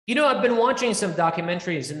I've been watching some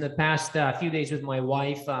documentaries in the past few days with my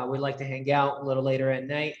wife. We like to hang out a little later at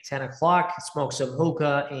night, 10 o'clock, smoke some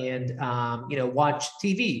hookah and, watch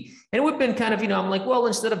TV. And we've been kind of, I'm like, well,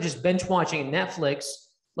 instead of just binge watching Netflix,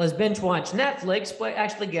 let's binge watch Netflix, but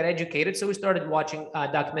actually get educated. So we started watching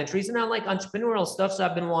documentaries, and I like entrepreneurial stuff. So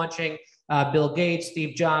I've been watching Bill Gates,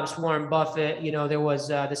 Steve Jobs, Warren Buffett. There was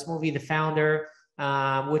this movie, The Founder,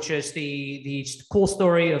 which is the cool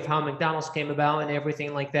story of how McDonald's came about and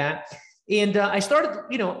everything like that. And I started,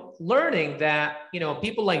 learning that,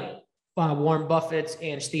 people like Warren Buffett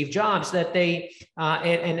and Steve Jobs, that they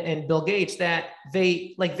and Bill Gates, that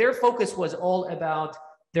they like their focus was all about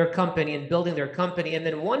their company and building their company. And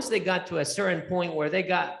then once they got to a certain point where they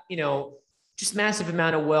got, just massive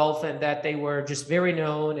amount of wealth, and that they were just very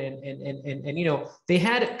known, and they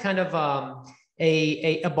had kind of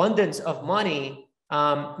a abundance of money.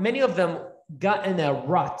 Many of them got in a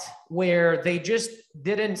rut where they just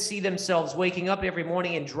didn't see themselves waking up every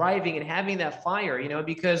morning and driving and having that fire,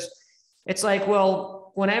 because it's like,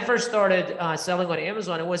 well, when I first started selling on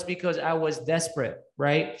Amazon, it was because I was desperate,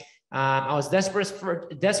 right? I was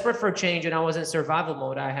desperate for change, and I was in survival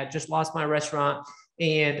mode. I had just lost my restaurant,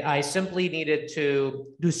 and I simply needed to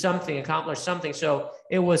do something, accomplish something. So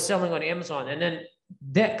it was selling on Amazon, and then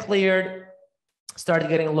debt cleared, started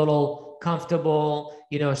getting a little comfortable,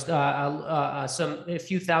 a few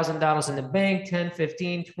 $1,000s in the bank, 10,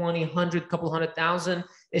 15, 20, 100, couple $100,000.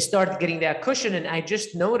 It started getting that cushion. And I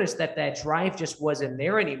just noticed that drive just wasn't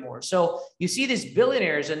there anymore. So you see these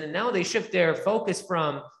billionaires, and now they shift their focus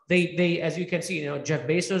from, they as you can see, Jeff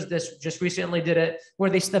Bezos just recently did it,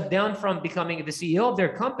 where they stepped down from becoming the CEO of their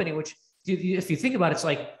company, which if you think about it, it's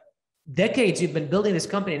like, decades you've been building this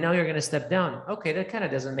company, and now you're going to step down. Okay, that kind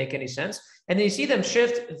of doesn't make any sense. And then you see them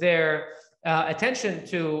shift their attention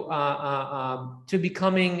to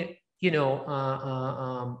becoming,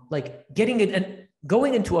 like getting it and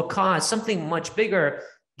going into a cause, something much bigger,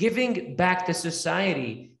 giving back to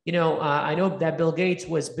society. I know that Bill Gates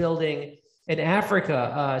was building in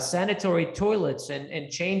Africa sanitary toilets and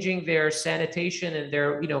changing their sanitation and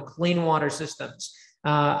their clean water systems.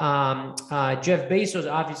 Jeff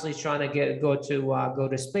Bezos obviously is trying to go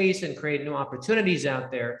to space and create new opportunities out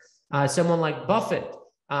there. Someone like Buffett,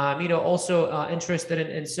 also interested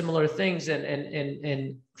in similar things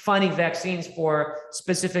and finding vaccines for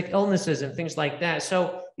specific illnesses and things like that.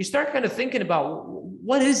 So you start kind of thinking about,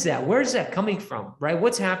 what is that? Where is that coming from, right?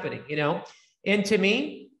 What's happening, And to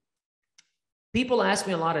me, people ask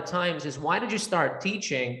me a lot of times is, why did you start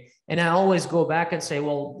teaching? And I always go back and say,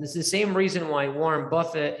 well, it's the same reason why Warren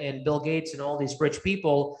Buffett and Bill Gates and all these rich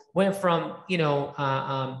people went from,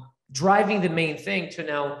 driving the main thing to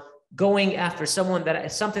now going after something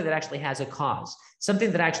that actually has a cause,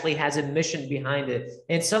 something that actually has a mission behind it,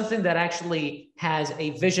 and something that actually has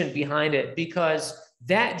a vision behind it, because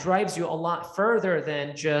that drives you a lot further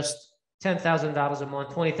than just $10,000 a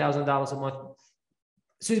month, $20,000 a month,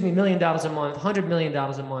 $1 million a month, $100 million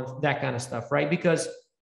a month, that kind of stuff, right? Because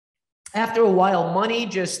after a while, money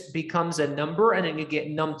just becomes a number, and then you get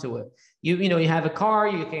numb to it. You have a car,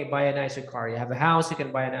 you can buy a nicer car. You have a house, you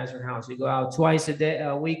can buy a nicer house. You go out twice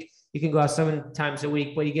a week, you can go out 7 times a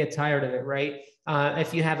week, but you get tired of it, right?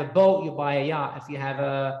 If you have a boat, you buy a yacht. If you have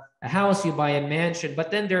a house, you buy a mansion.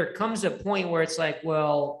 But then there comes a point where it's like,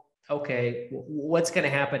 well, okay, what's going to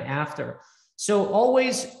happen after? So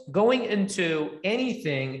always going into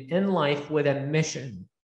anything in life with a mission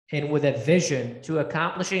and with a vision to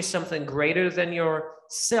accomplishing something greater than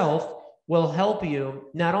yourself will help you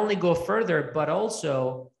not only go further, but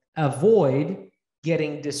also avoid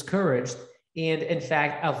getting discouraged, and in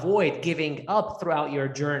fact, avoid giving up throughout your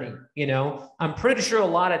journey. I'm pretty sure a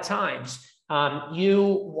lot of times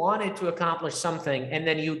you wanted to accomplish something, and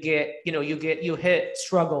then you hit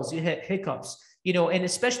struggles, you hit hiccups, and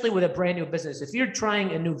especially with a brand new business. If you're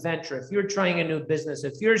trying a new venture, if you're trying a new business,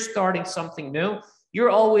 if you're starting something new, you're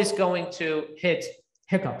always going to hit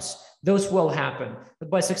hiccups. Those will happen.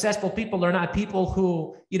 But successful people are not people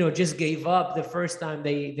who, just gave up the first time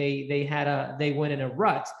they went in a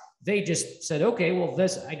rut. They just said, okay, well,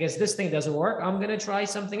 I guess this thing doesn't work. I'm going to try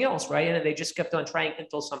something else, right? And they just kept on trying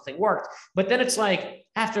until something worked. But then it's like,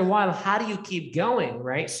 after a while, how do you keep going,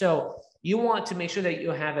 right? So you want to make sure that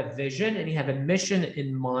you have a vision and you have a mission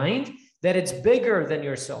in mind, that it's bigger than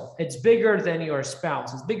yourself. It's bigger than your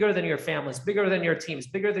spouse. It's bigger than your family. It's bigger than your teams,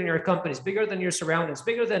 bigger than your companies, bigger than your surroundings,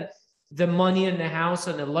 bigger than the money in the house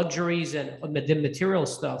and the luxuries and the material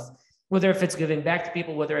stuff, whether if it's giving back to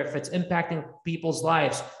people, whether if it's impacting people's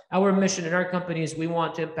lives. Our mission in our company is we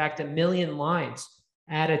want to impact 1 million lives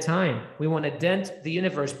at a time. We want to dent the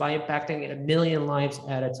universe by impacting 1 million lives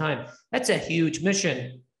at a time. That's a huge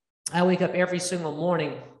mission. I wake up every single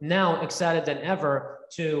morning now excited than ever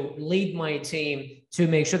to lead my team, to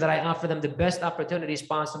make sure that I offer them the best opportunities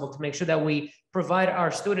possible, to make sure that we provide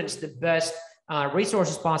our students the best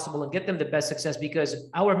resources possible and get them the best success, because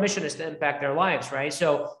our mission is to impact their lives, right?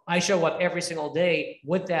 So I show up every single day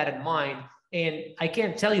with that in mind. And I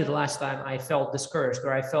can't tell you the last time I felt discouraged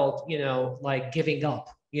or I felt, like giving up,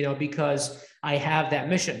 because I have that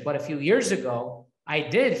mission. But a few years ago, I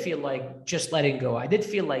did feel like just letting go. I did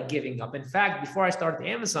feel like giving up. In fact, before I started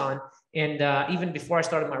Amazon and even before I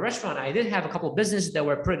started my restaurant, I did have a couple of businesses that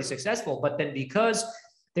were pretty successful. But then because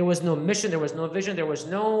there was no mission, there was no vision, there was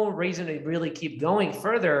no reason to really keep going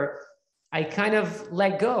further, I kind of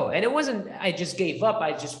let go. And it wasn't, I just gave up.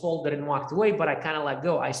 I just folded and walked away, but I kind of let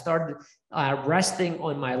go. I started resting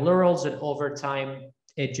on my laurels, and over time,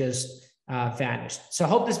 it just vanished. So I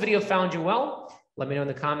hope this video found you well. Let me know in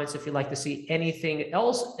the comments if you'd like to see anything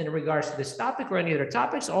else in regards to this topic or any other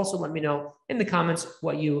topics. Also, let me know in the comments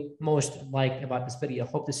what you most liked about this video.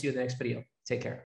 Hope to see you in the next video. Take care.